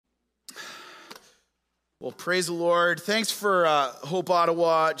Well, praise the Lord. Thanks for Hope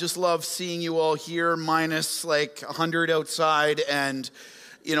Ottawa. Just love seeing you all here, minus like 100 outside. And,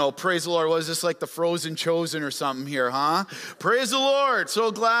 praise the Lord. Was this like the Frozen Chosen or something here, huh? Praise the Lord.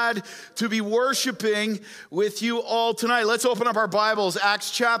 So glad to be worshiping with you all tonight. Let's open up our Bibles.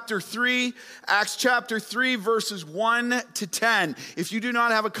 Acts chapter 3, verses 1 to 10. If you do not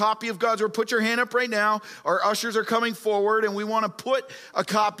have a copy of God's Word, put your hand up right now. Our ushers are coming forward, and we want to put a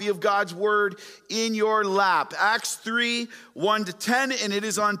copy of God's Word in your lap. Acts 3, 1 to 10, and it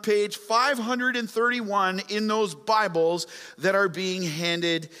is on page 531 in those Bibles that are being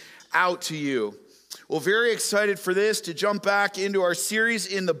handed out to you. Well, very excited for this, to jump back into our series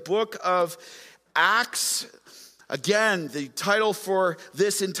in the book of Acts. Again, the title for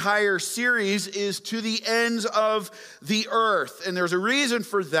this entire series is To the Ends of the Earth. And there's a reason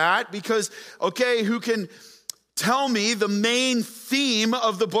for that, because, who can tell me the main theme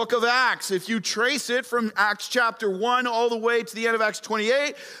of the book of Acts? If you trace it from Acts chapter 1 all the way to the end of Acts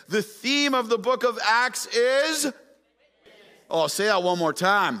 28, the theme of the book of Acts is... Oh, say that one more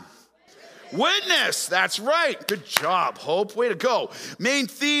time. Witness. That's right. Good job, Hope. Way to go. Main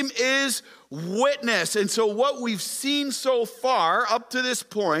theme is witness. And so what we've seen so far up to this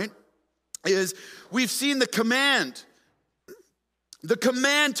point is we've seen the command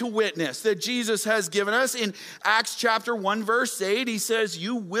to witness that Jesus has given us. In Acts chapter 1, verse 8, he says,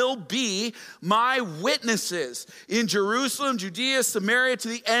 "You will be my witnesses in Jerusalem, Judea, Samaria, to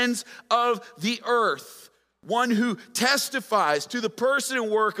the ends of the earth." One who testifies to the person and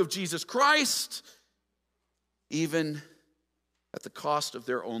work of Jesus Christ, even at the cost of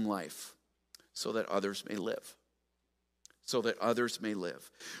their own life, so that others may live.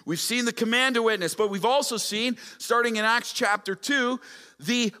 We've seen the command to witness, but we've also seen, starting in Acts chapter 2,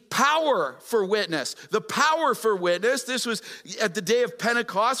 the power for witness. This was at the day of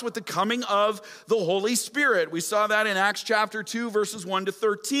Pentecost with the coming of the Holy Spirit. We saw that in Acts chapter 2, verses 1 to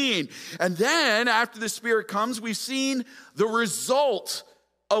 13. And then after the Spirit comes, we've seen the result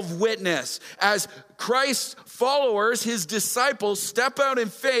of witness as Christ's followers, his disciples, step out in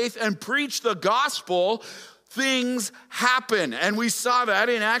faith and preach the gospel. Things happen. And we saw that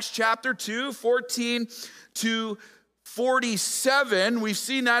in Acts chapter 2, 14 to 47. We've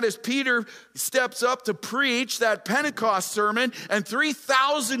seen that as Peter steps up to preach that Pentecost sermon, and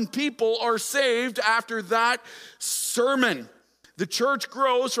 3,000 people are saved after that sermon. The church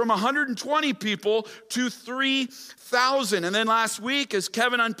grows from 120 people to 3,000. And then last week, as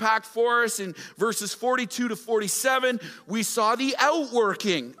Kevin unpacked for us in verses 42 to 47, we saw the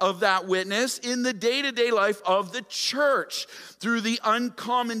outworking of that witness in the day-to-day life of the church through the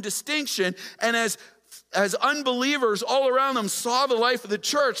uncommon distinction. And as unbelievers all around them saw the life of the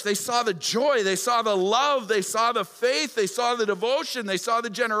church, they saw the joy, they saw the love, they saw the faith, they saw the devotion, they saw the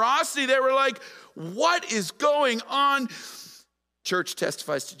generosity. They were like, what is going on? Church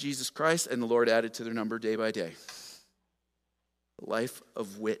testifies to Jesus Christ, and the Lord added to their number day by day. Life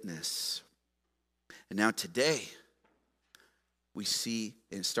of witness. And now today, we see,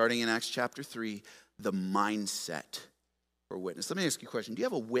 starting in Acts chapter 3, the mindset for witness. Let me ask you a question. Do you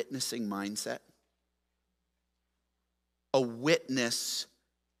have a witnessing mindset? A witness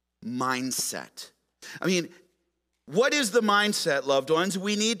mindset. I mean, what is the mindset, loved ones,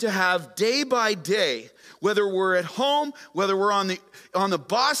 we need to have day by day, whether we're at home, whether we're on the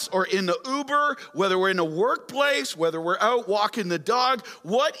bus or in the Uber, whether we're in a workplace, whether we're out walking the dog?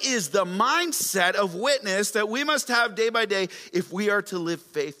 What is the mindset of witness that we must have day by day if we are to live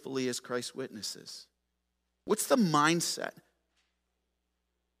faithfully as Christ's witnesses? What's the mindset?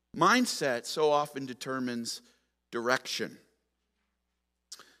 Mindset so often determines direction,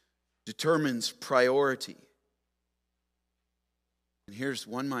 determines priority. And here's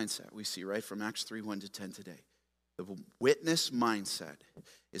one mindset we see right from Acts 3, 1 to 10 today. The witness mindset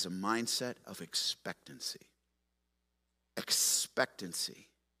is a mindset of expectancy. Expectancy.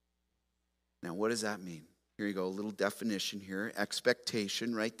 Now, what does that mean? Here you go, a little definition here.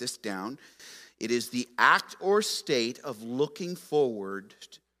 Expectation, write this down. It is the act or state of looking forward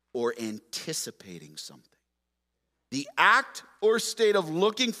or anticipating something. The act or state of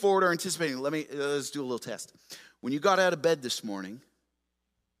looking forward or anticipating. Let's do a little test. When you got out of bed this morning,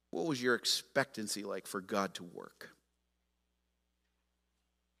 what was your expectancy like for God to work?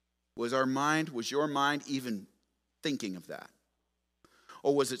 Was your mind even thinking of that?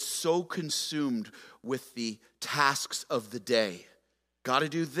 Or was it so consumed with the tasks of the day? Got to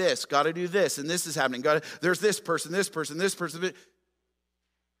do this, and this is happening. There's this person.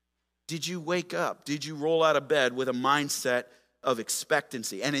 Did you wake up? Did you roll out of bed with a mindset of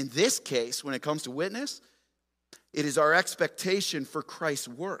expectancy? And in this case, when it comes to witness, it is our expectation for Christ's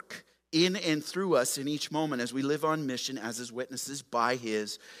work in and through us in each moment as we live on mission as his witnesses by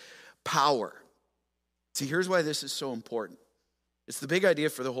his power. See, here's why this is so important. It's the big idea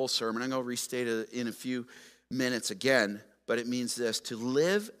for the whole sermon. I'm going to restate it in a few minutes again, but it means this: to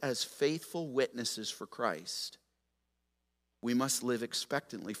live as faithful witnesses for Christ, we must live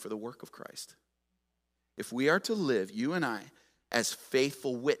expectantly for the work of Christ. If we are to live, you and I, as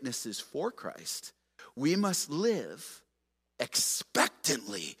faithful witnesses for Christ, we must live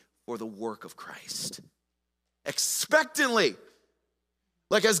expectantly for the work of Christ. Expectantly.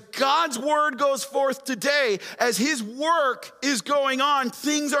 Like as God's word goes forth today, as his work is going on,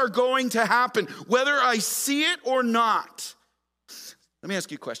 things are going to happen, whether I see it or not. Let me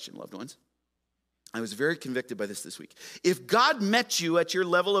ask you a question, loved ones. I was very convicted by this week. If God met you at your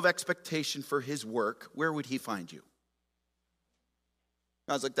level of expectation for his work, where would he find you?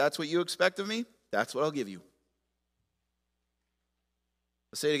 I was like, that's what you expect of me? That's what I'll give you.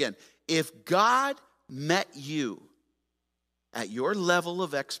 I'll say it again. If God met you at your level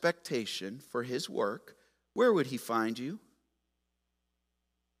of expectation for his work, where would he find you?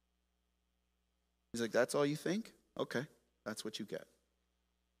 He's like, that's all you think? Okay, that's what you get.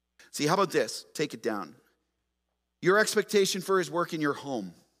 See, how about this? Take it down. Your expectation for his work in your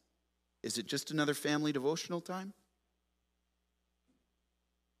home. Is it just another family devotional time?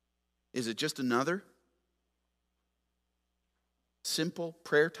 Is it just another simple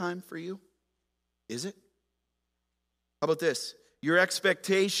prayer time for you? Is it? How about this? Your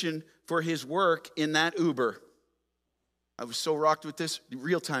expectation for his work in that Uber. I was so rocked with this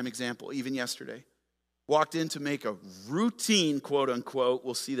real-time example, even yesterday. Walked in to make a routine, quote unquote,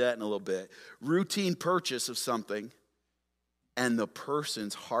 we'll see that in a little bit, routine purchase of something. And the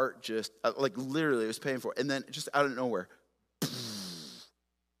person's heart just, like literally, was paying for it. And then just out of nowhere,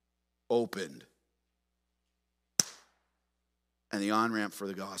 opened. And the on-ramp for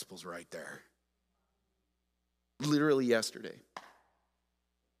the gospel's right there. Literally yesterday.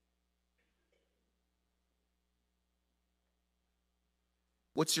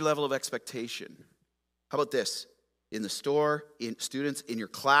 What's your level of expectation? How about this? In the store, in students, in your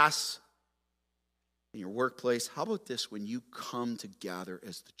class, in your workplace. How about this when you come to gather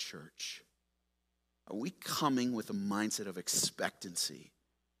as the church? Are we coming with a mindset of expectancy?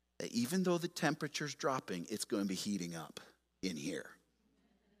 That even though the temperature's dropping, it's going to be heating up in here.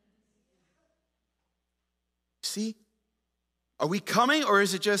 See? Are we coming, or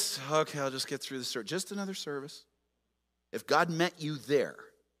is it just, okay, I'll just get through the service. Just another service. If God met you there,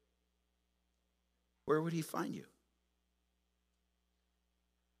 where would he find you?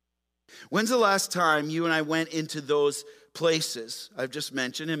 When's the last time you and I went into those places I've just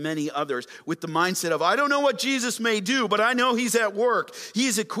mentioned and many others with the mindset of, I don't know what Jesus may do, but I know he's at work.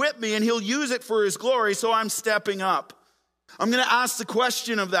 He's equipped me and he'll use it for his glory, so I'm stepping up. I'm going to ask the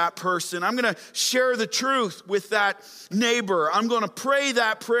question of that person. I'm going to share the truth with that neighbor. I'm going to pray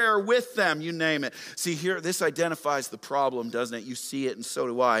that prayer with them, you name it. See here, this identifies the problem, doesn't it? You see it, and so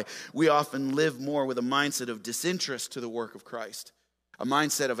do I. We often live more with a mindset of disinterest to the work of Christ, a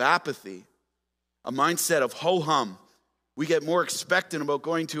mindset of apathy, a mindset of ho-hum. We get more expectant about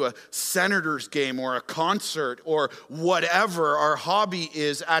going to a Senators game or a concert or whatever our hobby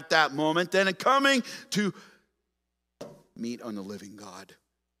is at that moment than coming to meet on the living God.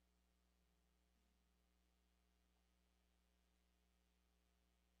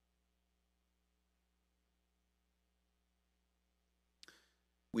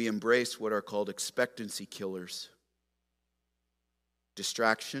 We embrace what are called expectancy killers.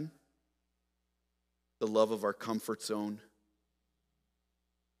 Distraction, the love of our comfort zone,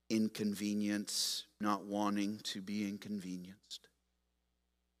 inconvenience, not wanting to be inconvenienced,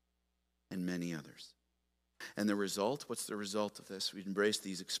 and many others. And the result, what's the result of this? We embrace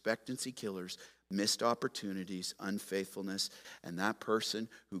these expectancy killers, missed opportunities, unfaithfulness, and that person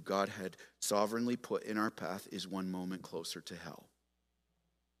who God had sovereignly put in our path is one moment closer to hell.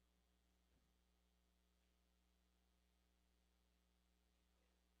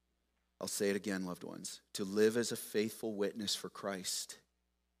 I'll say it again, loved ones. To live as a faithful witness for Christ,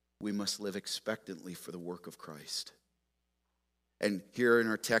 we must live expectantly for the work of Christ. And here in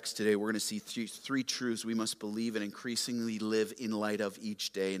our text today, we're going to see three truths we must believe and increasingly live in light of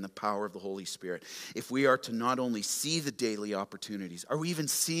each day in the power of the Holy Spirit. If we are to not only see the daily opportunities, are we even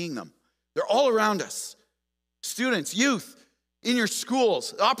seeing them? They're all around us. Students, youth, in your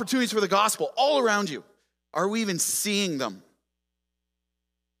schools, opportunities for the gospel, all around you. Are we even seeing them?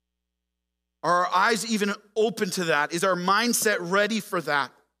 Are our eyes even open to that? Is our mindset ready for that?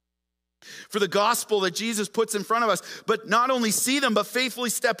 for the gospel that Jesus puts in front of us, but not only see them, but faithfully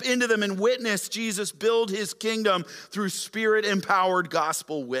step into them and witness Jesus build his kingdom through Spirit-empowered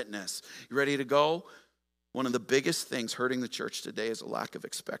gospel witness. You ready to go? One of the biggest things hurting the church today is a lack of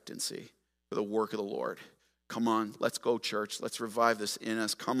expectancy for the work of the Lord. Come on, let's go, church. Let's revive this in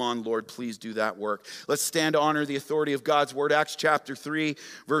us. Come on, Lord, please do that work. Let's stand to honor the authority of God's word. Acts chapter 3,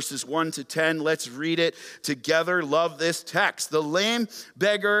 verses 1 to 10. Let's read it together. Love this text. The lame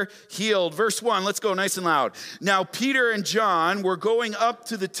beggar healed. Verse 1, let's go nice and loud. Now, Peter and John were going up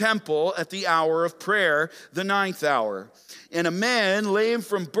to the temple at the hour of prayer, the 9th hour. And a man lame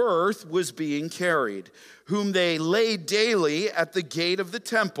from birth was being carried, whom they laid daily at the gate of the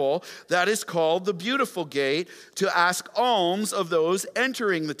temple, that is called the Beautiful Gate, to ask alms of those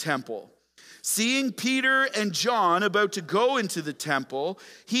entering the temple. Seeing Peter and John about to go into the temple,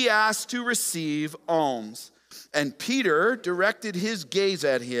 he asked to receive alms. And Peter directed his gaze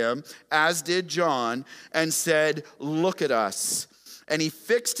at him, as did John, and said, "Look at us." And he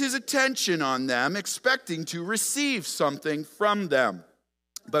fixed his attention on them, expecting to receive something from them.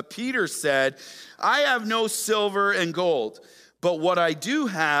 But Peter said, "I have no silver and gold, but what I do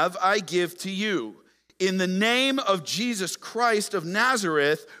have I give to you. In the name of Jesus Christ of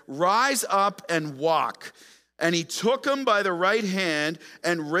Nazareth, rise up and walk." And he took him by the right hand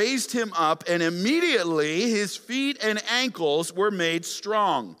and raised him up, and immediately his feet and ankles were made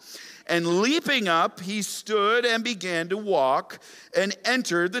strong. And leaping up, he stood and began to walk and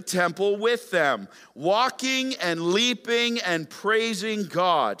entered the temple with them, walking and leaping and praising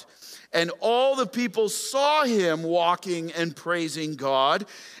God. And all the people saw him walking and praising God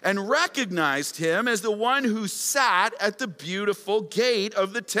and recognized him as the one who sat at the beautiful gate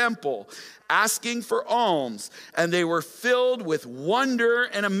of the temple, asking for alms. And they were filled with wonder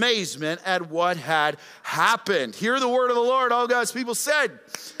and amazement at what had happened. Hear the word of the Lord, all God's people said.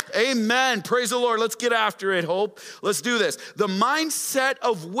 Amen. Praise the Lord. Let's get after it, Hope. Let's do this. The mindset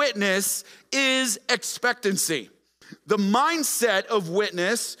of witness is expectancy. The mindset of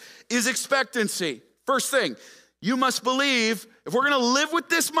witness is expectancy. First thing, you must believe, if we're going to live with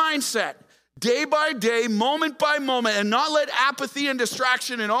this mindset, day by day, moment by moment, and not let apathy and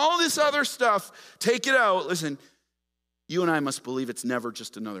distraction and all this other stuff take it out. Listen, you and I must believe it's never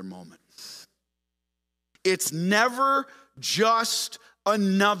just another moment. It's never just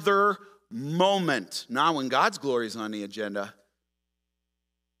another moment. Not when God's glory is on the agenda.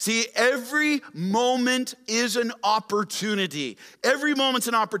 See, every moment is an opportunity. Every moment's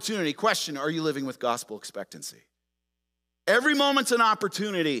an opportunity. Question, are you living with gospel expectancy? Every moment's an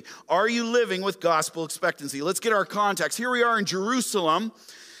opportunity. Are you living with gospel expectancy? Let's get our context. Here we are in Jerusalem,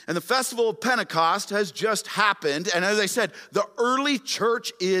 and the festival of Pentecost has just happened. And as I said, the early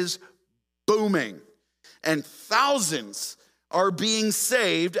church is booming, and thousands are being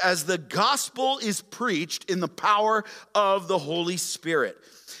saved as the gospel is preached in the power of the Holy Spirit.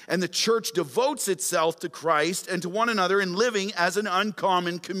 And the church devotes itself to Christ and to one another in living as an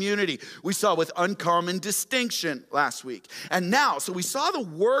uncommon community. We saw with uncommon distinction last week. And now, so we saw the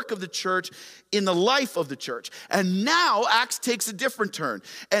work of the church in the life of the church. And now Acts takes a different turn.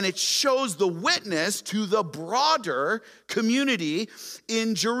 And it shows the witness to the broader community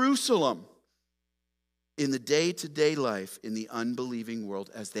in Jerusalem, in the day-to-day life in the unbelieving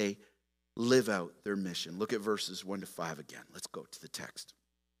world as they live out their mission. Look at verses 1 to 5 again. Let's go to the text.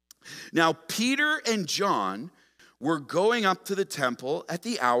 Now, Peter and John were going up to the temple at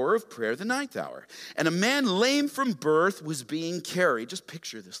the hour of prayer, the 9th hour. And a man lame from birth was being carried. Just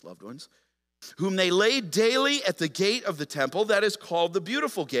picture this, loved ones. Whom they laid daily at the gate of the temple, that is called the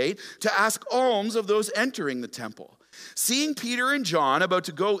Beautiful Gate, to ask alms of those entering the temple. Seeing Peter and John about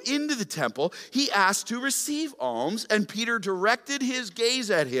to go into the temple, he asked to receive alms, and Peter directed his gaze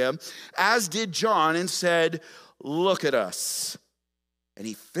at him, as did John, and said, "Look at us." And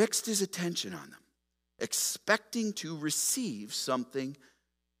he fixed his attention on them, expecting to receive something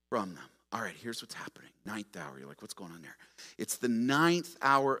from them. All right, here's what's happening. 9th hour. You're like, what's going on there? It's the 9th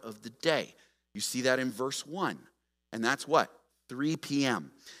hour of the day. You see that in verse 1. And that's what? 3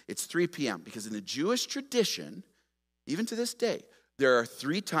 p.m. It's 3 p.m. because in the Jewish tradition, even to this day, there are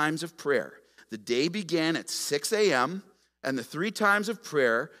 3 times of prayer. The day began at 6 a.m., and the 3 times of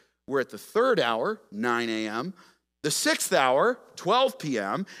prayer were at the 3rd hour, 9 a.m., the 6th hour, 12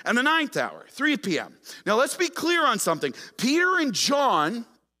 p.m., and the 9th hour, 3 p.m. Now, let's be clear on something. Peter and John,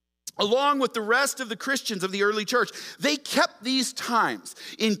 along with the rest of the Christians of the early church, they kept these times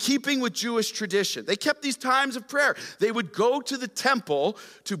in keeping with Jewish tradition. They kept these times of prayer. They would go to the temple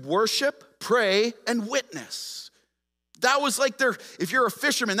to worship, pray, and witness. That was like their, if you're a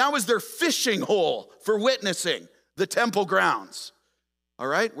fisherman, that was their fishing hole for witnessing the temple grounds. All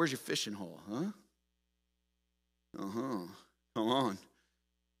right, where's your fishing hole, huh? Uh-huh. Come on.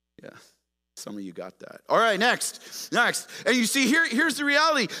 Yeah. Some of you got that. All right, next. And you see, here's the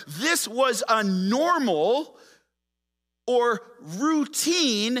reality. This was a normal or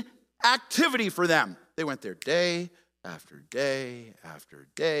routine activity for them. They went there day after day after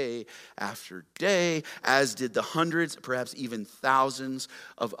day after day, as did the hundreds, perhaps even thousands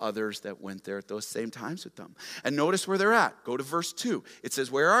of others that went there at those same times with them. And notice where they're at. Go to verse 2. It says,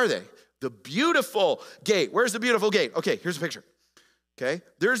 where are they? The beautiful gate. Where's the beautiful gate? Okay, here's a picture. Okay,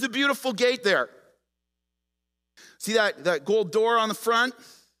 there's the beautiful gate there. See that gold door on the front?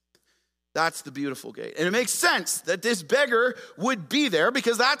 That's the beautiful gate. And it makes sense that this beggar would be there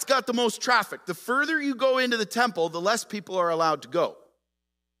because that's got the most traffic. The further you go into the temple, the less people are allowed to go.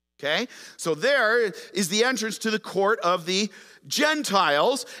 Okay, so there is the entrance to the court of the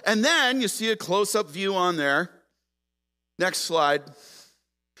Gentiles. And then you see a close-up view on there. Next slide.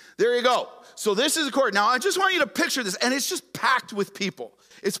 There you go. So this is a court. Now, I just want you to picture this, and it's just packed with people.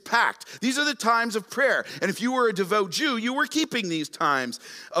 It's packed. These are the times of prayer. And if you were a devout Jew, you were keeping these times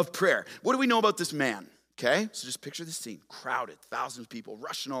of prayer. What do we know about this man? Okay, so just picture the scene. Crowded, thousands of people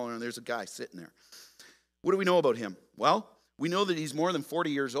rushing all around. There's a guy sitting there. What do we know about him? Well, we know that he's more than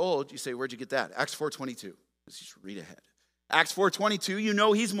 40 years old. You say, where'd you get that? Acts 4:22. Let's just read ahead. Acts 4:22, you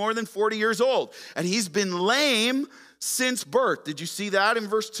know he's more than 40 years old. And he's been lame since birth. Did you see that in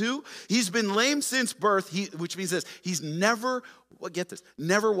verse 2? He's been lame since birth, which means this. He's never, get this,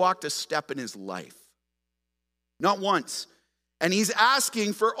 never walked a step in his life. Not once. And he's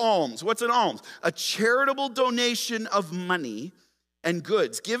asking for alms. What's an alms? A charitable donation of money and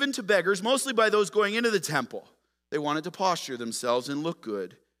goods given to beggars, mostly by those going into the temple. They wanted to posture themselves and look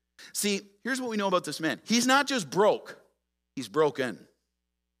good. See, here's what we know about this man. He's not just broke. He's broken.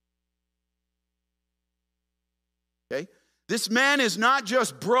 Okay? This man is not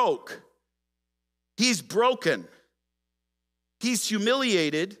just broke. He's broken. He's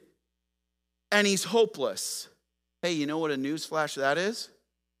humiliated, and he's hopeless. Hey, you know what a newsflash that is?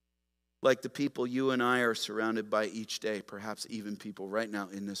 Like the people you and I are surrounded by each day, perhaps even people right now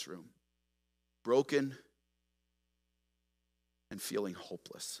in this room. Broken and feeling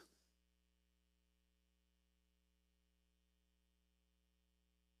hopeless.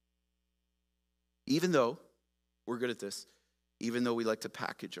 Even though, we're good at this, even though we like to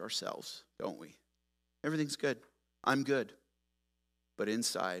package ourselves, don't we? Everything's good. I'm good. But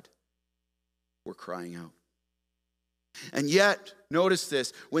inside, we're crying out. And yet, notice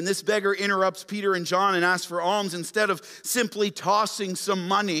this, when this beggar interrupts Peter and John and asks for alms, instead of simply tossing some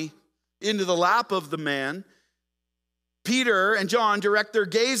money into the lap of the man, Peter and John direct their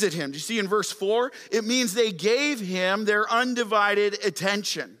gaze at him. Do you see in verse 4? It means they gave him their undivided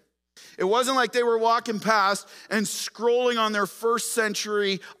attention. It wasn't like they were walking past and scrolling on their first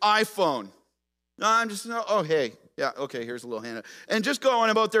century iPhone. No, I'm just, oh, hey, yeah, okay, here's a little handout. And just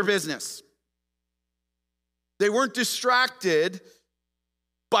going about their business. They weren't distracted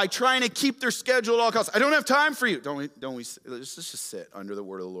by trying to keep their schedule at all costs. I don't have time for you. Don't we? Let's just sit under the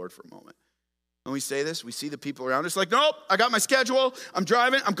word of the Lord for a moment. When we say this, we see the people around us like, nope, I got my schedule. I'm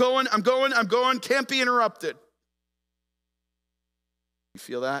driving. I'm going. Can't be interrupted. You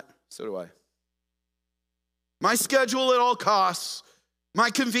feel that? So do I. My schedule at all costs, my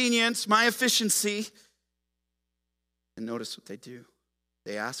convenience, my efficiency. And notice what they do.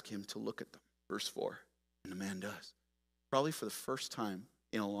 They ask him to look at them. Verse 4. And the man does. Probably for the first time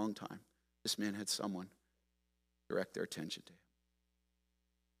in a long time, this man had someone direct their attention to him.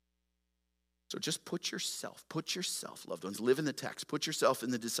 So just put yourself, loved ones, live in the text, put yourself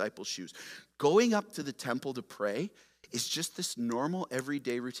in the disciples' shoes. Going up to the temple to pray is just this normal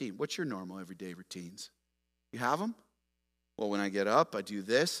everyday routine. What's your normal everyday routines? You have them? Well, when I get up, I do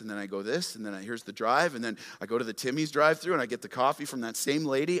this, and then I go this, and then here's the drive, and then I go to the Timmy's drive-thru, and I get the coffee from that same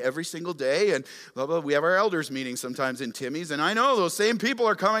lady every single day, and blah, blah. We have our elders meeting sometimes in Timmy's, and I know those same people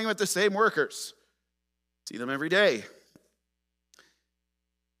are coming with the same workers. See them every day.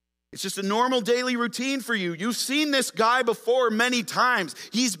 It's just a normal daily routine for you. You've seen this guy before many times.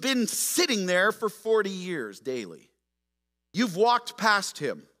 He's been sitting there for 40 years daily. You've walked past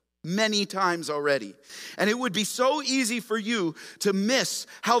him many times already. And it would be so easy for you to miss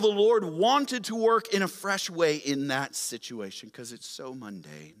how the Lord wanted to work in a fresh way in that situation because it's so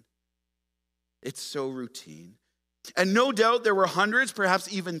mundane. It's so routine. And no doubt there were hundreds,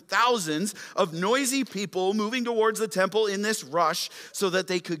 perhaps even thousands of noisy people moving towards the temple in this rush so that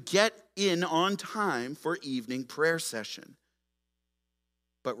they could get in on time for evening prayer session.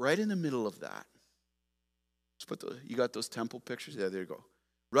 But right in the middle of that, you got those temple pictures? Yeah, there you go.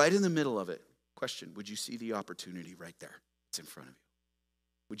 Right in the middle of it, question, would you see the opportunity right there? It's in front of you.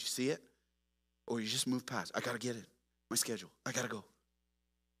 Would you see it? Or you just move past? I got to get it. My schedule. I got to go.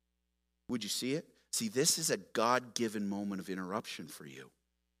 Would you see it? See, this is a God-given moment of interruption for you.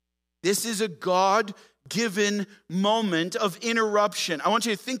 This is a God-given moment of interruption. I want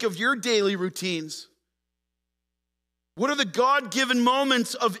you to think of your daily routines. What are the God-given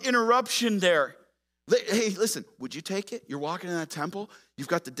moments of interruption there? Hey, listen, would you take it? You're walking in that temple. You've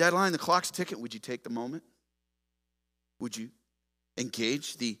got the deadline, the clock's ticking. Would you take the moment? Would you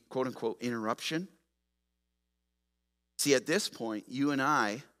engage the quote-unquote interruption? See, at this point, you and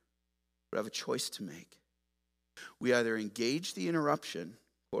I would have a choice to make. We either engage the interruption,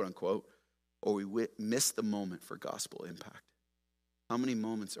 quote-unquote, or we miss the moment for gospel impact. How many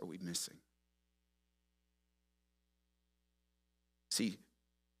moments are we missing? See,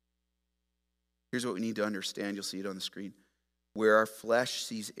 here's what we need to understand. You'll see it on the screen. Where our flesh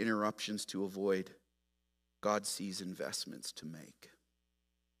sees interruptions to avoid, God sees investments to make.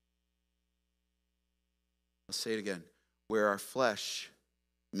 I'll say it again. Where our flesh,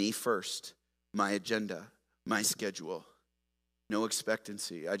 me first, my agenda, my schedule, no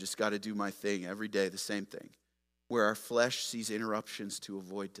expectancy. I just got to do my thing every day, the same thing. Where our flesh sees interruptions to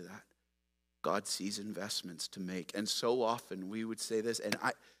avoid to that, God sees investments to make. And so often we would say this, and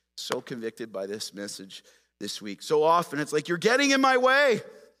I'm so convicted by this message this week. So often it's like, you're getting in my way.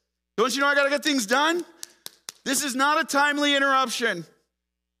 Don't you know I got to get things done? This is not a timely interruption.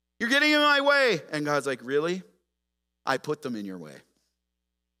 You're getting in my way. And God's like, really? I put them in your way.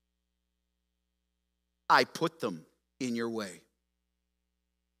 I put them in your way.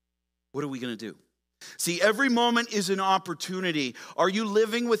 What are we going to do? See, every moment is an opportunity. Are you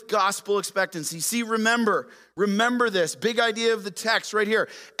living with gospel expectancy? See, remember this big idea of the text right here.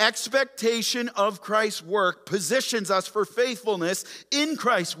 Expectation of Christ's work positions us for faithfulness in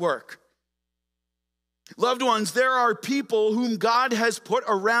Christ's work. Loved ones, there are people whom God has put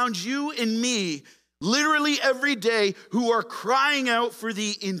around you and me literally every day who are crying out for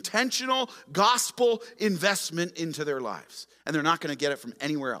the intentional gospel investment into their lives. And they're not going to get it from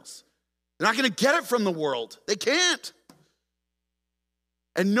anywhere else. They're not going to get it from the world. They can't.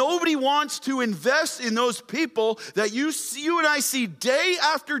 And nobody wants to invest in those people that you and I see day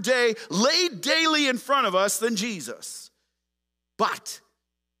after day, laid daily in front of us than Jesus. But,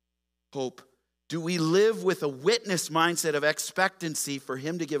 hope, do we live with a witness mindset of expectancy for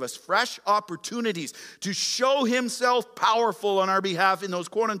him to give us fresh opportunities to show himself powerful on our behalf in those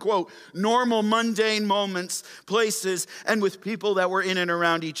quote-unquote normal, mundane moments, places, and with people that we're in and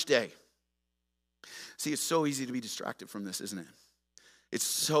around each day? See, it's so easy to be distracted from this, isn't it? It's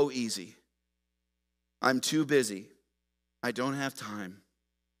so easy. I'm too busy. I don't have time.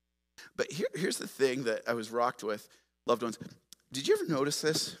 But here's the thing that I was rocked with, loved ones. Did you ever notice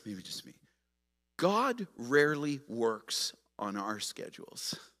this? Maybe just me. God rarely works on our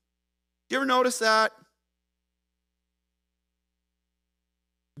schedules. You ever notice that?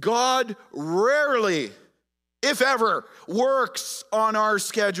 God rarely, if ever, works on our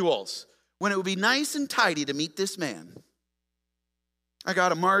schedules. When it would be nice and tidy to meet this man. I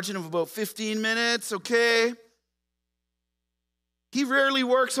got a margin of about 15 minutes, okay? He rarely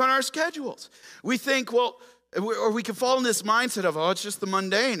works on our schedules. We think, well, or we can fall in this mindset of, it's just the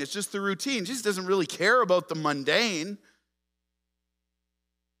mundane. It's just the routine. Jesus doesn't really care about the mundane.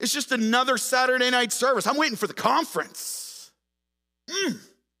 It's just another Saturday night service. I'm waiting for the conference.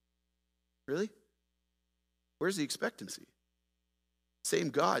 Really? Where's the expectancy?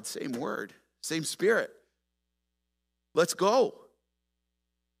 Same God, same word, same Spirit. Let's go.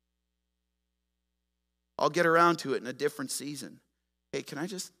 I'll get around to it in a different season. Hey,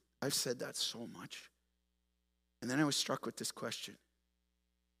 I've said that so much. And then I was struck with this question.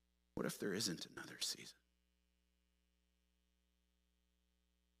 What if there isn't another season?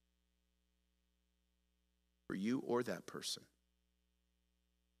 For you or that person.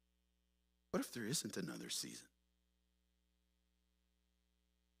 What if there isn't another season?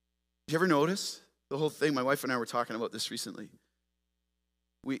 Did you ever notice the whole thing? My wife and I were talking about this recently.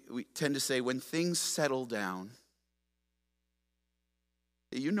 We tend to say when things settle down,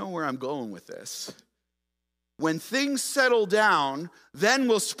 you know where I'm going with this. When things settle down, then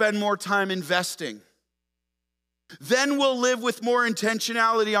we'll spend more time investing. Then we'll live with more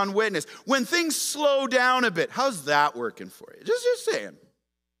intentionality on witness. When things slow down a bit, how's that working for you? Just saying.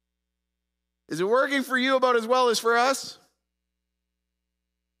 Is it working for you about as well as for us?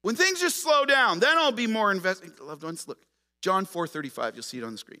 When things just slow down, then I'll be more investing. Loved ones, look. John 4:35, you'll see it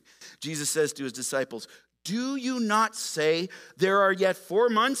on the screen. Jesus says to his disciples, do you not say there are yet 4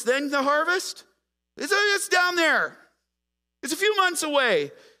 months, then the harvest? It's down there. It's a few months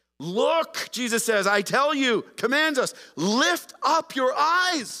away. Look, Jesus says, I tell you, commands us, lift up your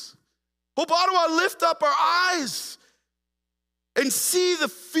eyes. Hope Ottawa, lift up our eyes and see the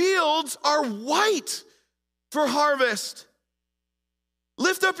fields are white for harvest.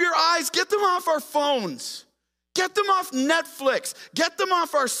 Lift up your eyes, get them off our phones. Get them off Netflix. Get them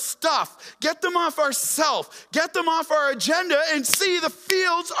off our stuff. Get them off our self. Get them off our agenda and see the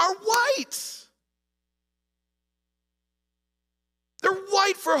fields are white. They're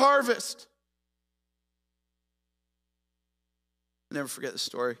white for harvest. I'll never forget the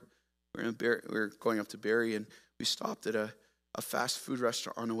story. We were going up to Barrie, and we stopped at a fast food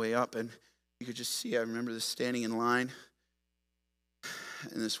restaurant on the way up, and you could just see, I remember this standing in line,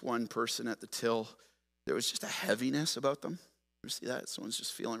 and this one person at the till, there was just a heaviness about them. You see that? Someone's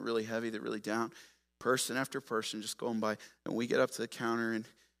just feeling really heavy, they're really down. Person after person just going by, and we get up to the counter, and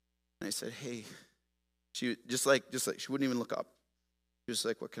I said, hey, she just like she wouldn't even look up. She was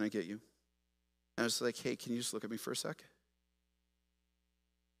like, what can I get you? And I was like, hey, can you just look at me for a second?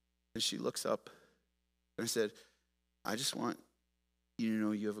 And she looks up, and I said, I just want you to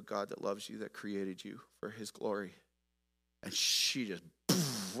know you have a God that loves you, that created you for his glory. And she just,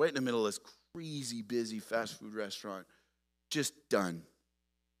 right in the middle of this crazy busy fast food restaurant, just done.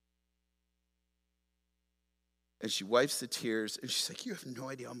 And she wipes the tears, and she's like, you have no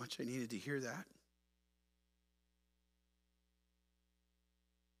idea how much I needed to hear that.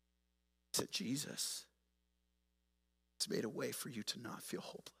 I said, Jesus has made a way for you to not feel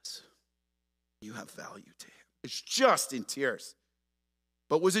hopeless. You have value to him. It's just in tears.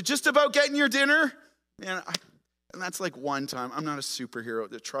 But was it just about getting your dinner? Man, and that's like one time. I'm not a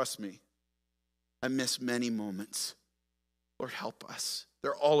superhero. Trust me. I miss many moments. Lord, help us.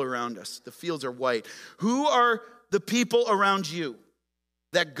 They're all around us. The fields are white. Who are the people around you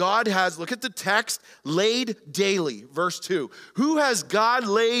that God has, look at the text, laid daily, verse 2. Who has God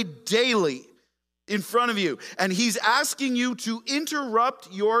laid daily in front of you? And he's asking you to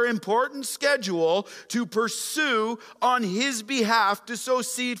interrupt your important schedule to pursue on his behalf to sow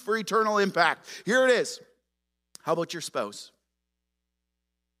seed for eternal impact. Here it is. How about your spouse?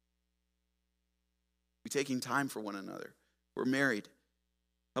 We're taking time for one another. We're married.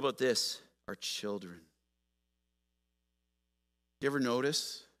 How about this? Our children. You ever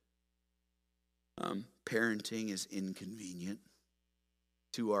notice parenting is inconvenient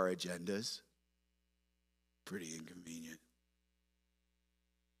to our agendas? Pretty inconvenient.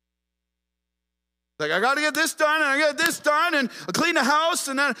 Like, I got to get this done, and I got this done, and I'll clean the house,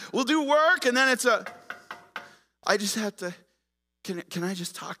 and then we'll do work, and then I just have to, can I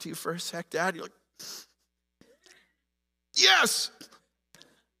just talk to you for a sec, Dad? You're like, yes!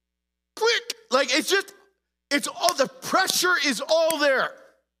 Quick! Like, it's all, the pressure is all there.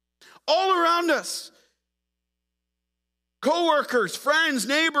 All around us. Co-workers, friends,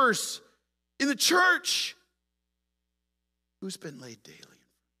 neighbors, in the church. Who's been laid daily?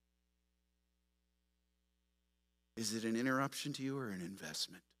 Is it an interruption to you or an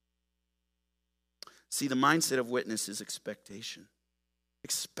investment? See, the mindset of witness is expectation.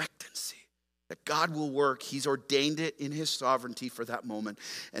 Expectancy. That God will work. He's ordained it in his sovereignty for that moment.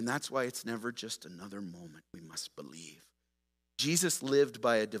 And that's why it's never just another moment. We must believe. Jesus lived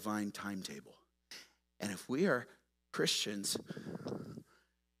by a divine timetable. And if we are Christians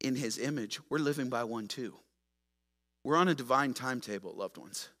in his image, we're living by one too. We're on a divine timetable, loved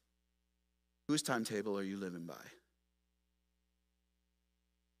ones. Whose timetable are you living by?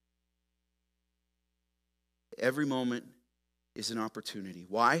 Every moment is an opportunity.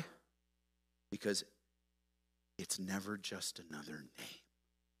 Why? Because it's never just another name.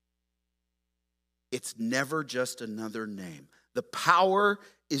 It's never just another name. The power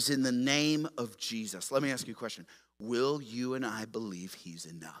is in the name of Jesus. Let me ask you a question. Will you and I believe he's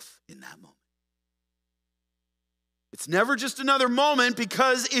enough in that moment? It's never just another moment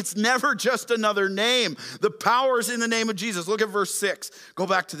because it's never just another name. The power is in the name of Jesus. Look at verse 6. Go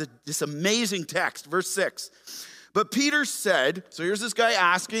back to this amazing text, verse 6. But Peter said, so here's this guy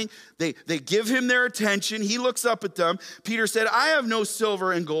asking, they give him their attention. He looks up at them. Peter said, I have no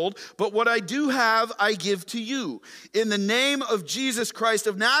silver and gold, but what I do have, I give to you. In the name of Jesus Christ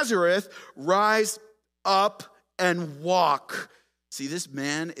of Nazareth, rise up and walk. See, this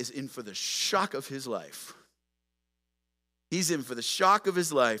man is in for the shock of his life. He's in for the shock of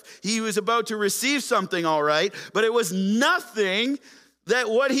his life. He was about to receive something, all right, but it was nothing that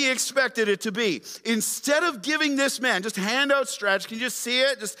what he expected it to be. Instead of giving this man, just hand outstretched, can you just see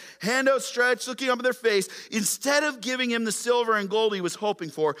it? Just hand outstretched, looking up at their face. Instead of giving him the silver and gold he was hoping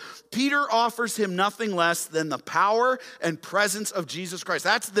for, Peter offers him nothing less than the power and presence of Jesus Christ.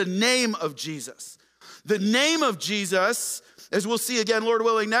 That's the name of Jesus. The name of Jesus As we'll see again, Lord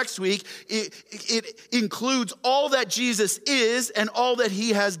willing, next week, it includes all that Jesus is and all that he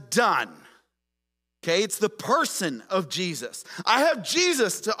has done. Okay, it's the person of Jesus. I have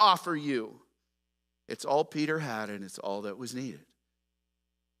Jesus to offer you. It's all Peter had, and it's all that was needed.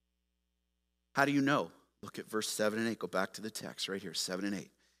 How do you know? Look at verse 7 and 8. Go back to the text right here, 7 and 8. And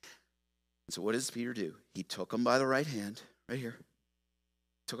so what does Peter do? He took him by the right hand, right here.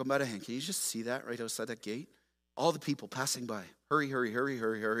 Took him by the hand. Can you just see that right outside that gate? All the people passing by. Hurry, hurry, hurry,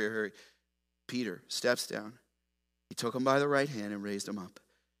 hurry, hurry, hurry. Peter steps down. He took him by the right hand and raised him up.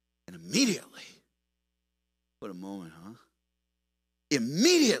 And immediately, what a moment, huh?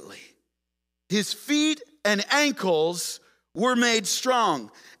 Immediately, his feet and ankles were made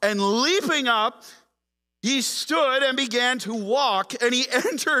strong. And leaping up, he stood and began to walk, and he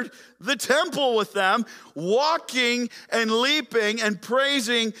entered the temple with them, walking and leaping and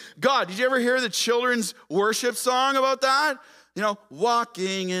praising God. Did you ever hear the children's worship song about that? You know,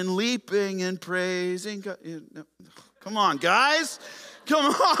 walking and leaping and praising God. Come on, guys. Come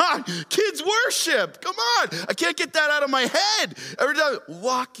on. Kids worship. Come on. I can't get that out of my head. Every time,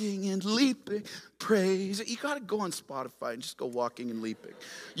 walking and leaping, praising. You got to go on Spotify and just go walking and leaping.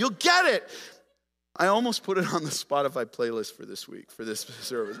 You'll get it. I almost put it on the Spotify playlist for this week, for this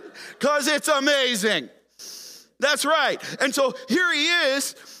service, because it's amazing. That's right. And so here he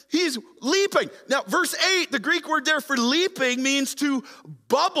is. He's leaping. Now, verse 8, the Greek word there for leaping means to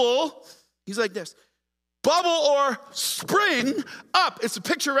bubble. He's like this. Bubble or spring up. It's a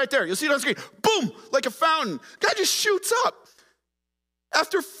picture right there. You'll see it on screen. Boom, like a fountain. Guy just shoots up.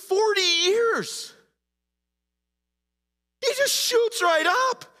 After 40 years, he just shoots right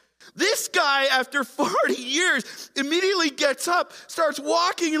up. This guy, after 40 years, immediately gets up, starts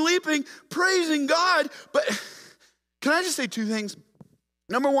walking and leaping, praising God. But can I just say two things?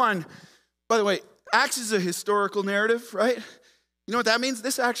 Number one, by the way, Acts is a historical narrative, right? You know what that means?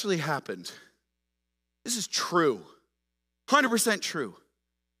 This actually happened. This is true. 100% true.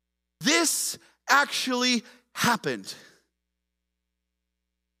 This actually happened.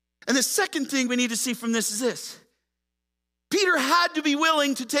 And the second thing we need to see from this is this. Peter had to be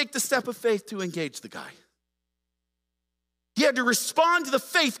willing to take the step of faith to engage the guy. He had to respond to the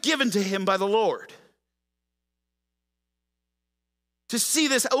faith given to him by the Lord. To see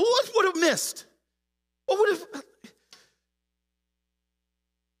this, what would have missed? What would have...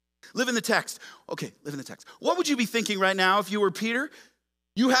 Live in the text. Okay, live in the text. What would you be thinking right now if you were Peter?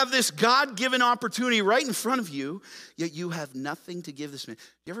 You have this God-given opportunity right in front of you, yet you have nothing to give this man. Do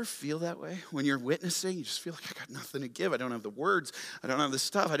you ever feel that way when you're witnessing? You just feel like I got nothing to give. I don't have the words. I don't have the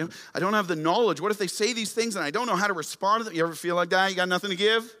stuff. I don't have the knowledge. What if they say these things and I don't know how to respond to them? You ever feel like that? You got nothing to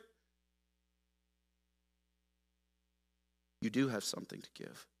give? You do have something to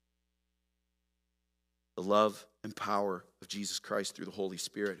give. The love and power of Jesus Christ through the Holy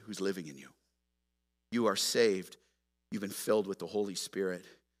Spirit who's living in you. You are saved. You've been filled with the Holy Spirit.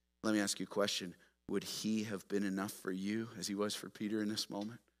 Let me ask you a question. Would he have been enough for you as he was for Peter in this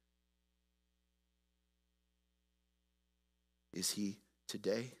moment? Is he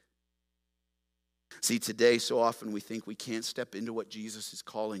today? See, today so often we think we can't step into what Jesus is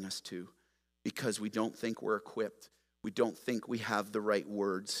calling us to because we don't think we're equipped. We don't think we have the right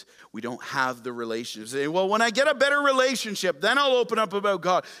words. We don't have the relationships. Well, when I get a better relationship, then I'll open up about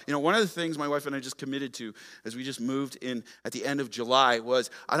God. You know, one of the things my wife and I just committed to as we just moved in at the end of July was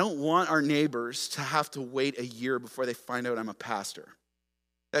I don't want our neighbors to have to wait a year before they find out I'm a pastor.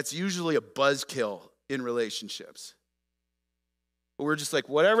 That's usually a buzzkill in relationships. But we're just like,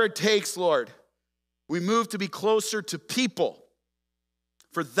 whatever it takes, Lord. We move to be closer to people.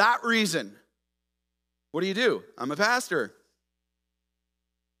 For that reason, what do? I'm a pastor.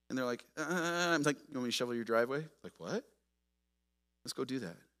 And they're like, I'm like, you want me to shovel your driveway? Like, what? Let's go do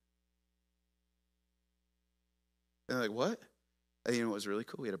that. And they're like, what? And you know what was really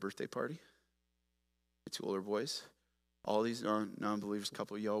cool? We had a birthday party. The two older boys. All these non-believers, a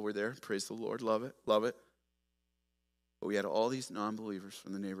couple of y'all were there. Praise the Lord. Love it. Love it. But we had all these non-believers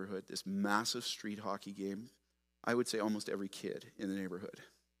from the neighborhood. This massive street hockey game. I would say almost every kid in the neighborhood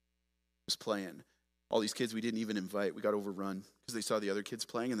was playing. All these kids we didn't even invite. We got overrun because they saw the other kids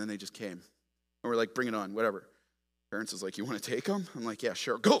playing and then they just came. And we're like, bring it on, whatever. Parents is like, you want to take them? I'm like, yeah,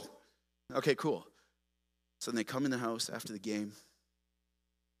 sure, go. Okay, cool. So then they come in the house after the game,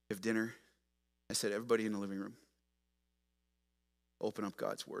 have dinner. I said, everybody in the living room, open up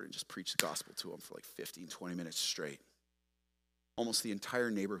God's word and just preach the gospel to them for like 15, 20 minutes straight. Almost the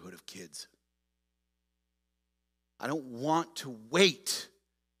entire neighborhood of kids. I don't want to wait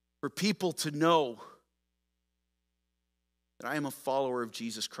for people to know that I am a follower of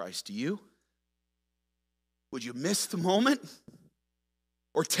Jesus Christ. Do you? Would you miss the moment?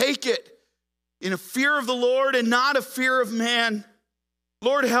 Or take it in a fear of the Lord and not a fear of man?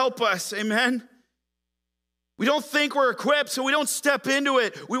 Lord, help us. Amen. We don't think we're equipped, so we don't step into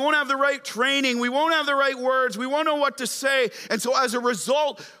it. We won't have the right training. We won't have the right words. We won't know what to say. And so as a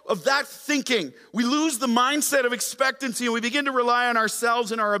result of that thinking, we lose the mindset of expectancy and we begin to rely on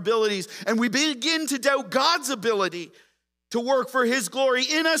ourselves and our abilities. And we begin to doubt God's ability to work for his glory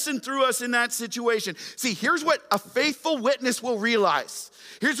in us and through us in that situation. See, here's what a faithful witness will realize.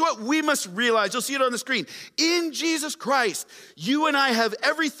 Here's what we must realize. You'll see it on the screen. In Jesus Christ, you and I have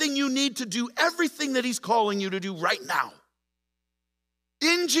everything you need to do everything that he's calling you to do right now.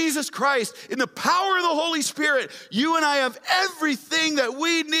 In Jesus Christ, in the power of the Holy Spirit, you and I have everything that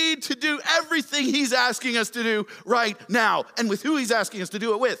we need to do everything he's asking us to do right now. And with who he's asking us to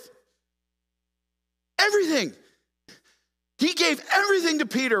do it with. Everything. He gave everything to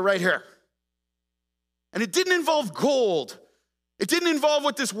Peter right here. And it didn't involve gold. It didn't involve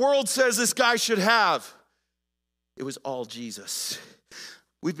what this world says this guy should have. It was all Jesus.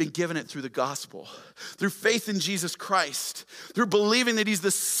 We've been given it through the gospel, through faith in Jesus Christ, through believing that he's the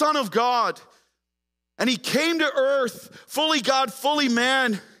Son of God. And he came to earth, fully God, fully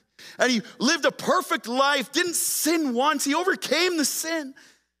man. And he lived a perfect life, didn't sin once. He overcame the sin,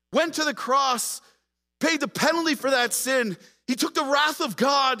 went to the cross, paid the penalty for that sin. He took the wrath of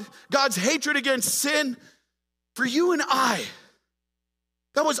God, God's hatred against sin for you and I.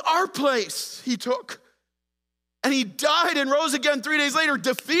 That was our place he took. And he died and rose again 3 days later,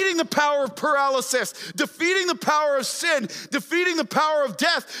 defeating the power of paralysis, defeating the power of sin, defeating the power of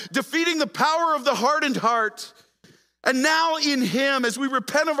death, defeating the power of the hardened heart. And now in him, as we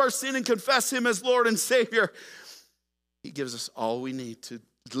repent of our sin and confess him as Lord and Savior, he gives us all we need to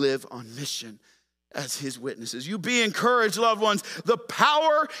live on mission as his witnesses. You be encouraged, loved ones. The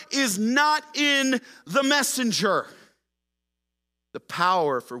power is not in the messenger. The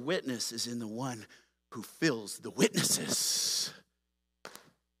power for witness is in the one who fills the witnesses.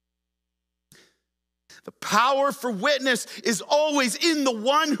 The power for witness is always in the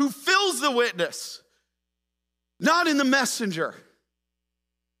one who fills the witness, not in the messenger.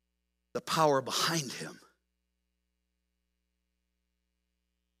 The power behind him.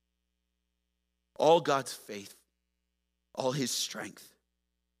 All God's faith, all his strength,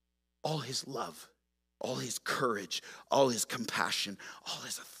 all his love, all his courage, all his compassion, all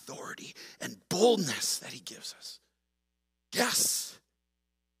his authority and boldness that he gives us. Yes.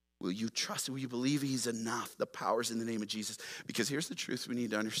 Will you trust? Will you believe he's enough? The power's in the name of Jesus. Because here's the truth we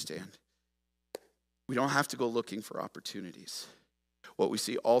need to understand. We don't have to go looking for opportunities. What we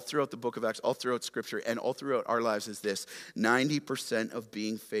see all throughout the book of Acts, all throughout Scripture, and all throughout our lives is this. 90% of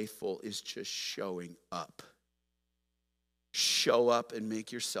being faithful is just showing up. Show up and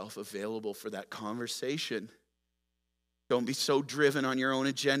make yourself available for that conversation. Don't be so driven on your own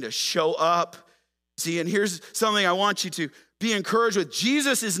agenda. Show up. See, and here's something I want you to be encouraged with.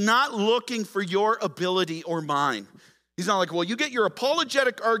 Jesus is not looking for your ability or mine. He's not like, well, you get your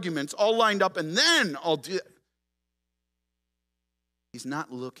apologetic arguments all lined up and then I'll do it. He's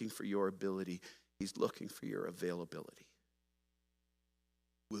not looking for your ability. He's looking for your availability.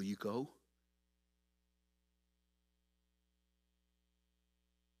 Will you go?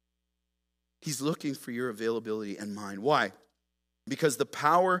 He's looking for your availability and mine. Why? Because the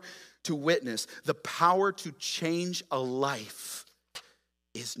power to witness, the power to change a life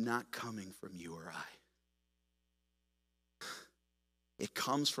is not coming from you or I. It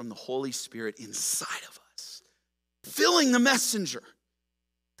comes from the Holy Spirit inside of us, filling the messenger.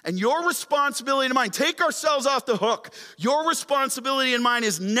 And your responsibility and mine, take ourselves off the hook. Your responsibility and mine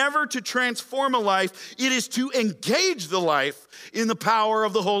is never to transform a life. It is to engage the life in the power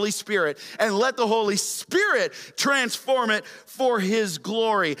of the Holy Spirit and let the Holy Spirit transform it for his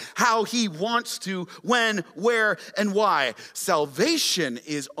glory, how he wants to, when, where, and why. Salvation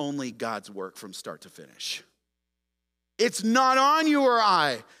is only God's work from start to finish. It's not on you or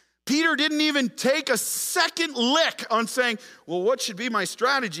I. Peter didn't even take a second lick on saying, well, what should be my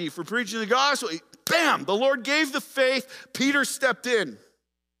strategy for preaching the gospel? Bam, the Lord gave the faith. Peter stepped in.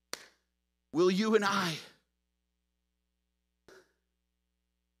 Will you and I?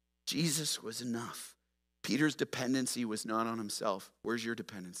 Jesus was enough. Peter's dependency was not on himself. Where's your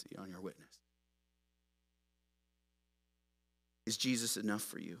dependency? On your witness. Is Jesus enough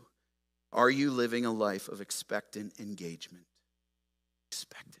for you? Are you living a life of expectant engagement?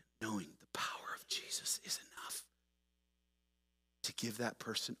 Expectant. Knowing the power of Jesus is enough to give that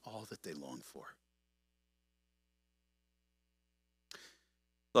person all that they long for.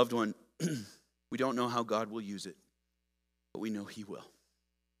 Loved one, we don't know how God will use it, but we know he will.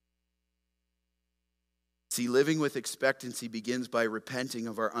 See, living with expectancy begins by repenting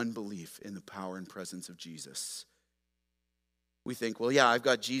of our unbelief in the power and presence of Jesus. We think, well, yeah, I've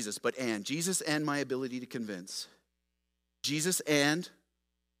got Jesus, but Jesus and my ability to convince. Jesus and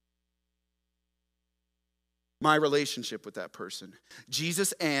my relationship with that person.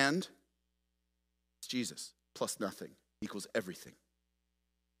 Jesus and it's Jesus plus nothing equals everything.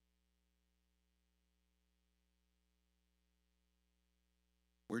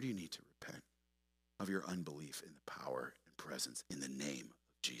 Where do you need to repent of your unbelief in the power and presence in the name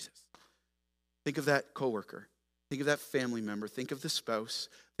of Jesus? Think of that coworker. Think of that family member. Think of the spouse.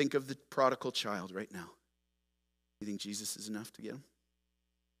 Think of the prodigal child right now. You think Jesus is enough to get him?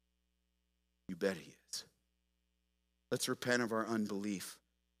 You bet he is. Let's repent of our unbelief.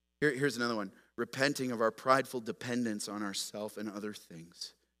 Here's another one. Repenting of our prideful dependence on ourselves and other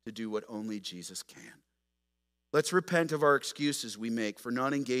things to do what only Jesus can. Let's repent of our excuses we make for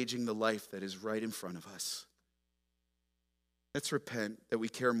not engaging the life that is right in front of us. Let's repent that we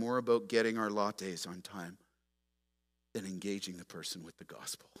care more about getting our lattes on time than engaging the person with the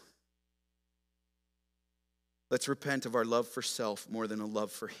gospel. Let's repent of our love for self more than a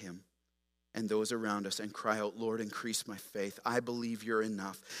love for him and those around us and cry out, Lord, increase my faith. I believe you're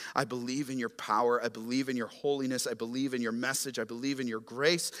enough. I believe in your power. I believe in your holiness. I believe in your message. I believe in your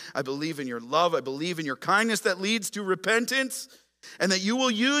grace. I believe in your love. I believe in your kindness that leads to repentance, and that you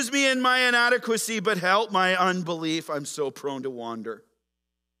will use me in my inadequacy, but help my unbelief. I'm so prone to wander.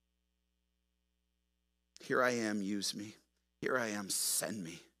 Here I am, use me. Here I am, send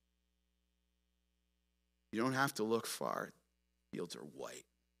me. You don't have to look far. Fields are white.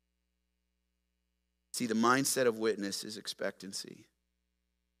 See, the mindset of witness is expectancy.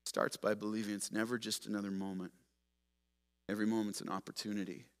 It starts by believing it's never just another moment. Every moment's an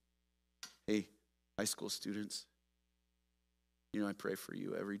opportunity. Hey, high school students, you know I pray for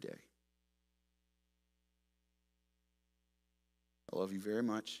you every day. I love you very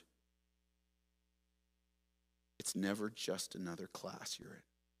much. It's never just another class you're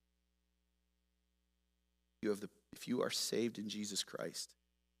in. If you are saved in Jesus Christ,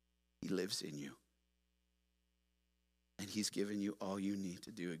 he lives in you. And he's given you all you need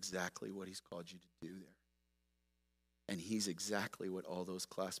to do exactly what he's called you to do there. And he's exactly what all those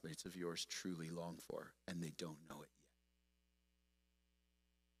classmates of yours truly long for, and they don't know it yet.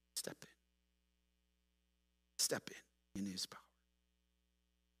 Step in. Step in his power.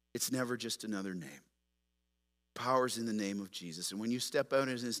 It's never just another name. Power's in the name of Jesus. And when you step out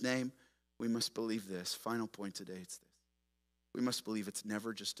in his name, we must believe this. Final point today, it's this. We must believe it's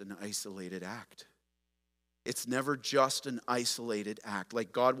never just an isolated act. It's never just an isolated act.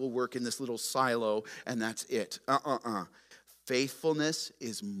 Like God will work in this little silo and that's it. Faithfulness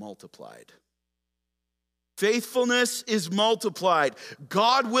is multiplied. Faithfulness is multiplied.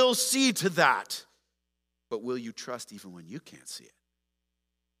 God will see to that. But will you trust even when you can't see it?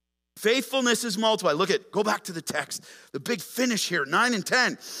 Faithfulness is multiplied. Go back to the text. The big finish here, 9 and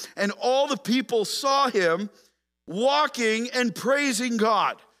 10. And all the people saw him walking and praising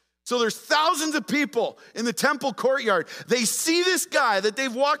God. So there's thousands of people in the temple courtyard. They see this guy that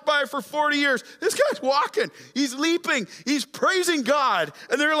they've walked by for 40 years. This guy's walking. He's leaping. He's praising God.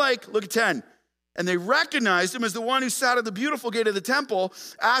 And they're like, look at 10. And they recognized him as the one who sat at the beautiful gate of the temple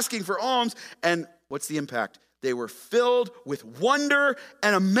asking for alms. And what's the impact? They were filled with wonder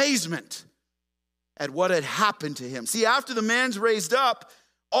and amazement at what had happened to him. See, after the man's raised up,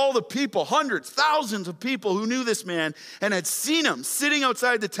 all the people, hundreds, thousands of people who knew this man and had seen him sitting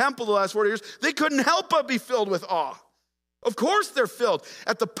outside the temple the last 40 years, they couldn't help but be filled with awe. Of course they're filled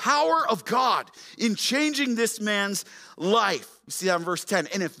at the power of God in changing this man's life. You see that in verse 10.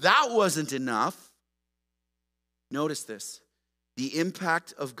 And if that wasn't enough, notice this. The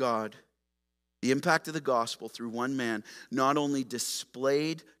impact of God, the impact of the gospel through one man not only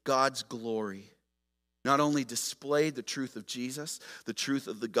displayed God's glory, not only displayed the truth of Jesus, the truth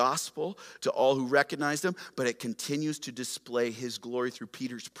of the gospel to all who recognized him, but it continues to display his glory through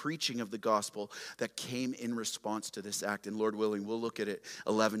Peter's preaching of the gospel that came in response to this act. And Lord willing, we'll look at it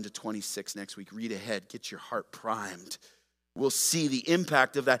 11 to 26 next week. Read ahead, get your heart primed. We'll see the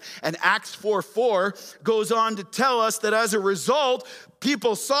impact of that. And Acts 4:4 goes on to tell us that as a result,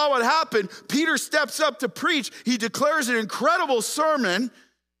 people saw what happened. Peter steps up to preach. He declares an incredible sermon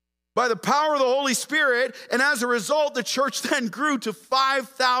by the power of the Holy Spirit, and as a result, the church then grew to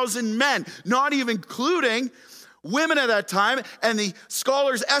 5,000 men, not even including women at that time, and the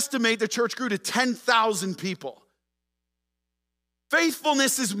scholars estimate the church grew to 10,000 people.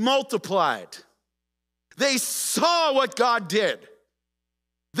 Faithfulness is multiplied. They saw what God did.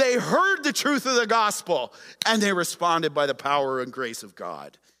 They heard the truth of the gospel, and they responded by the power and grace of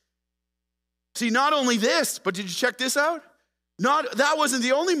God. See, not only this, but did you check this out? That wasn't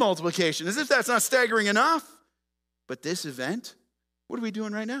the only multiplication, as if that's not staggering enough. But this event, what are we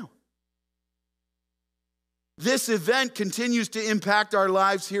doing right now? This event continues to impact our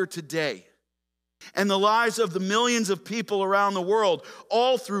lives here today and the lives of the millions of people around the world,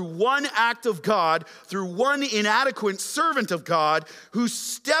 all through one act of God, through one inadequate servant of God who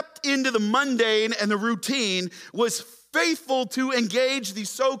stepped into the mundane and the routine, was faithful to engage the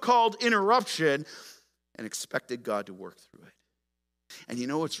so-called interruption, and expected God to work through it. And you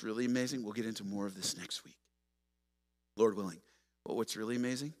know what's really amazing? We'll get into more of this next week, Lord willing. But what's really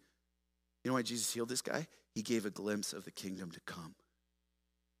amazing? You know why Jesus healed this guy? He gave a glimpse of the kingdom to come.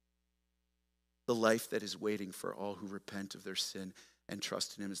 The life that is waiting for all who repent of their sin and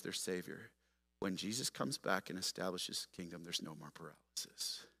trust in him as their Savior. When Jesus comes back and establishes his kingdom, there's no more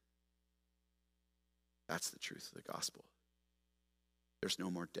paralysis. That's the truth of the gospel. There's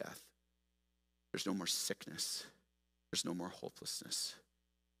no more death. There's no more sickness. There's no more hopelessness.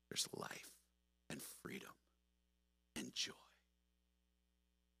 There's life and freedom and joy.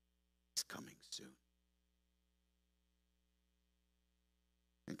 He's coming soon.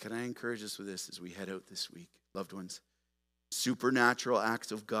 And can I encourage us with this as we head out this week? Loved ones, supernatural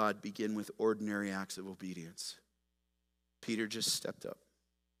acts of God begin with ordinary acts of obedience. Peter just stepped up,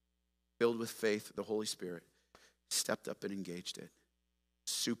 filled with faith, the Holy Spirit, stepped up and engaged it.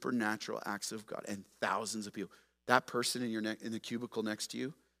 Supernatural acts of God, and thousands of people. That person in the cubicle next to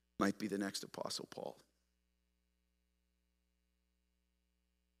you might be the next Apostle Paul.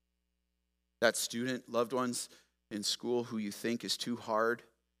 That student, loved ones, in school who you think is too hard,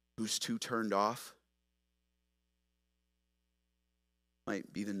 who's too turned off,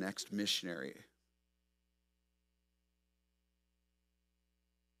 might be the next missionary.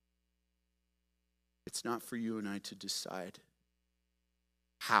 It's not for you and I to decide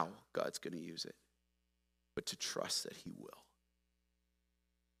how God's going to use it, but to trust that he will.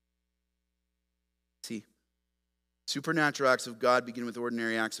 See, supernatural acts of God begin with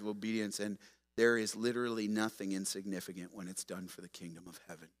ordinary acts of obedience, and there is literally nothing insignificant when it's done for the kingdom of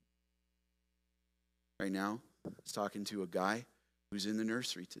heaven. Right now, I was talking to a guy who's in the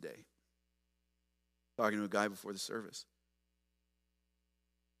nursery today. Talking to a guy before the service.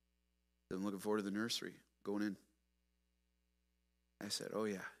 I'm looking forward to the nursery, going in. I said, oh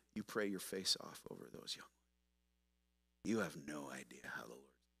yeah, you pray your face off over those young ones. You have no idea how the Lord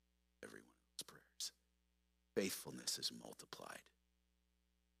every one of those prayers. Faithfulness is multiplied.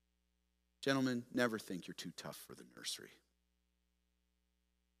 Gentlemen, never think you're too tough for the nursery.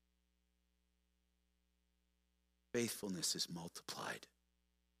 Faithfulness is multiplied.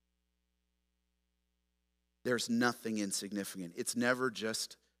 There's nothing insignificant. It's never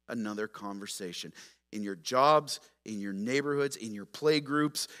just another conversation. In your jobs, in your neighborhoods, in your play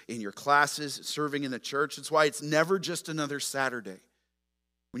groups, in your classes, serving in the church. That's why it's never just another Saturday.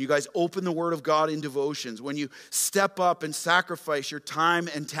 When you guys open the Word of God in devotions, when you step up and sacrifice your time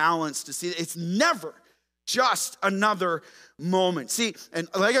and talents to see it, it's never just another moment. See, and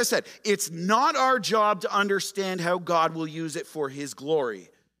like I said, it's not our job to understand how God will use it for his glory.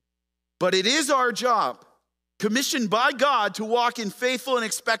 But it is our job, commissioned by God, to walk in faithful and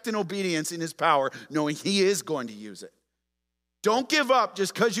expectant obedience in his power, knowing he is going to use it. Don't give up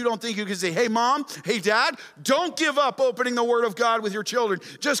just because you don't think you can say, hey, mom, hey, dad. Don't give up opening the Word of God with your children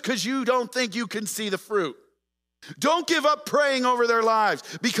just because you don't think you can see the fruit. Don't give up praying over their lives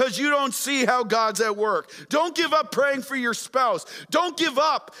because you don't see how God's at work. Don't give up praying for your spouse. Don't give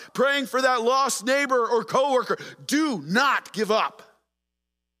up praying for that lost neighbor or coworker. Do not give up.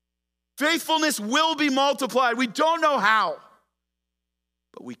 Faithfulness will be multiplied. We don't know how,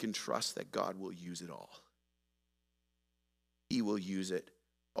 but we can trust that God will use it all. He will use it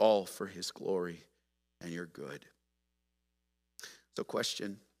all for his glory and your good. So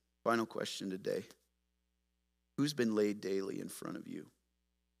final question today. Who's been laid daily in front of you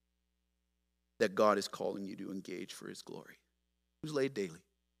that God is calling you to engage for his glory? Who's laid daily?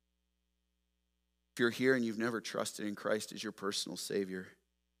 If you're here and you've never trusted in Christ as your personal Savior,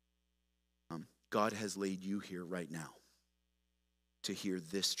 God has laid you here right now to hear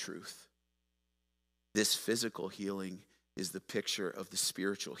this truth. This physical healing is the picture of the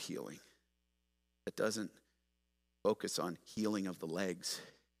spiritual healing. It doesn't focus on healing of the legs.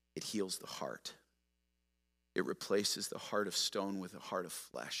 It heals the heart. It replaces the heart of stone with a heart of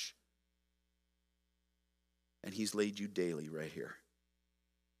flesh. And he's laid you daily right here.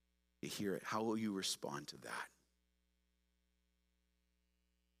 You hear it. How will you respond to that?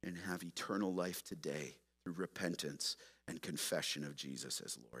 And have eternal life today through repentance and confession of Jesus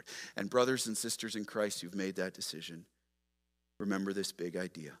as Lord. And brothers and sisters in Christ who've made that decision, remember this big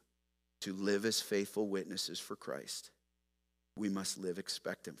idea. to live as faithful witnesses for Christ, we must live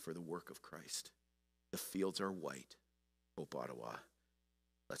expectant for the work of Christ. The fields are white. Hope Ottawa.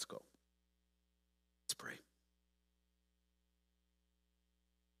 Let's go. Let's pray.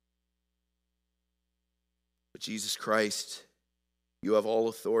 But Jesus Christ, you have all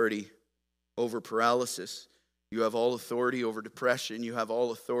authority over paralysis. You have all authority over depression. You have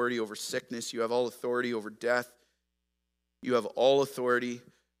all authority over sickness. You have all authority over death. You have all authority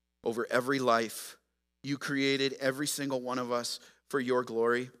over every life. You created every single one of us for your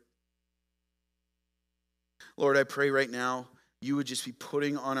glory. Lord, I pray right now you would just be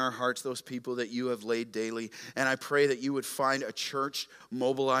putting on our hearts those people that you have laid daily. And I pray that you would find a church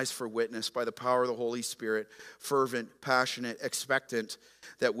mobilized for witness by the power of the Holy Spirit, fervent, passionate, expectant,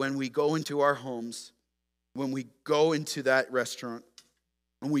 that when we go into our homes, when we go into that restaurant,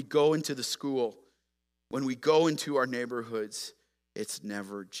 when we go into the school, when we go into our neighborhoods, it's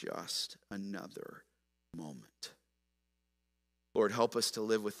never just another moment. Lord, help us to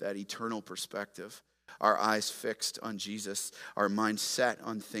live with that eternal perspective, our eyes fixed on Jesus, our minds set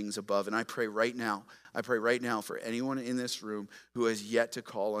on things above. And I pray right now for anyone in this room who has yet to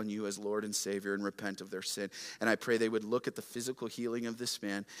call on you as Lord and Savior and repent of their sin. And I pray they would look at the physical healing of this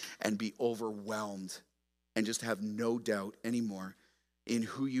man and be overwhelmed and just have no doubt anymore in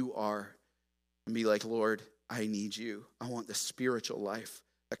who you are and be like, Lord, I need you. I want the spiritual life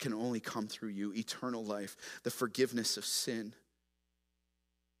that can only come through you, eternal life, the forgiveness of sin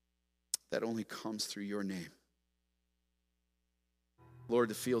that only comes through your name. Lord,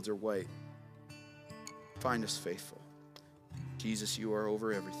 the fields are white. Find us faithful. Jesus, you are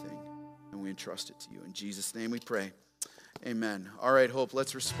over everything, and we entrust it to you. In Jesus' name we pray. Amen. All right, Hope,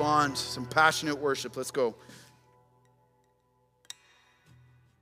 let's respond. Some passionate worship. Let's go.